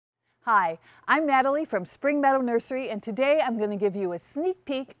Hi, I'm Natalie from Spring Meadow Nursery, and today I'm going to give you a sneak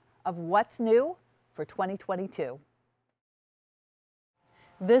peek of what's new for 2022.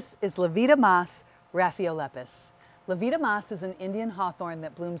 This is Vida moss, Rhaphiolepis. Vida moss is an Indian hawthorn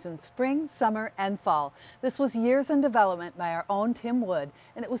that blooms in spring, summer, and fall. This was years in development by our own Tim Wood,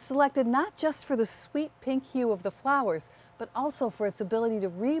 and it was selected not just for the sweet pink hue of the flowers, but also for its ability to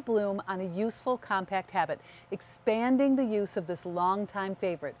rebloom on a useful compact habit, expanding the use of this longtime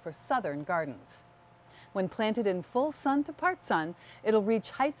favorite for southern gardens. When planted in full sun to part sun, it'll reach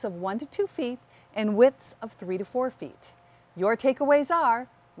heights of 1 to 2 feet and widths of 3 to 4 feet. Your takeaways are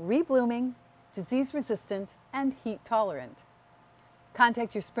reblooming, disease-resistant, and heat-tolerant.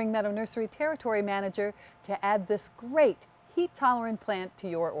 Contact your Spring Meadow Nursery Territory Manager to add this great heat-tolerant plant to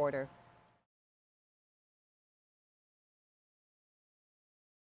your order.